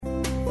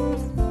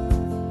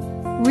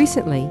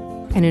Recently,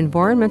 an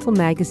environmental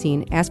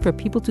magazine asked for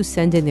people to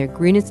send in their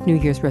greenest New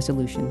Year's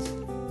resolutions.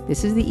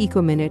 This is the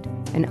Eco Minute,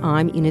 and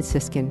I'm Enid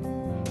Siskin.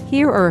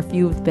 Here are a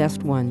few of the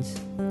best ones.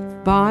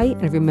 Buy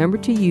and remember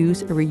to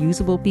use a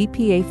reusable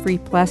BPA-free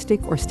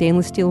plastic or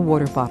stainless steel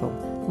water bottle,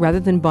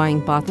 rather than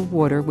buying bottled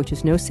water, which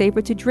is no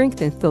safer to drink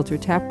than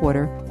filtered tap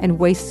water and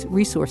wastes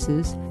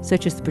resources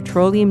such as the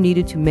petroleum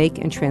needed to make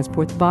and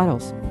transport the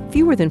bottles.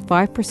 Fewer than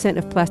 5%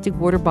 of plastic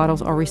water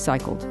bottles are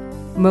recycled.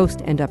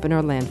 Most end up in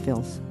our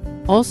landfills.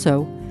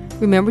 Also,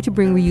 remember to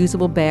bring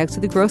reusable bags to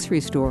the grocery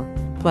store.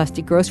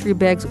 Plastic grocery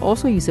bags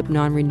also use up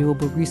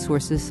non-renewable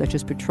resources such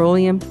as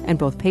petroleum, and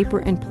both paper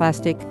and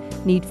plastic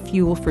need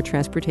fuel for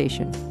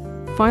transportation.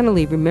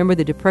 Finally, remember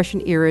the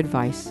Depression-era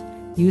advice.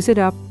 Use it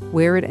up,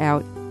 wear it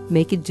out,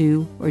 make it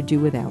do, or do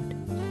without.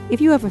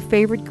 If you have a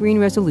favorite green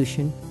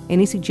resolution,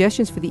 any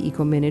suggestions for the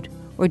Eco Minute,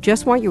 or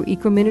just want your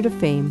Eco Minute of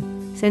fame,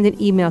 send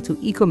an email to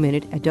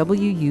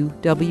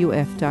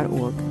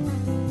ecominute@wuwf.org.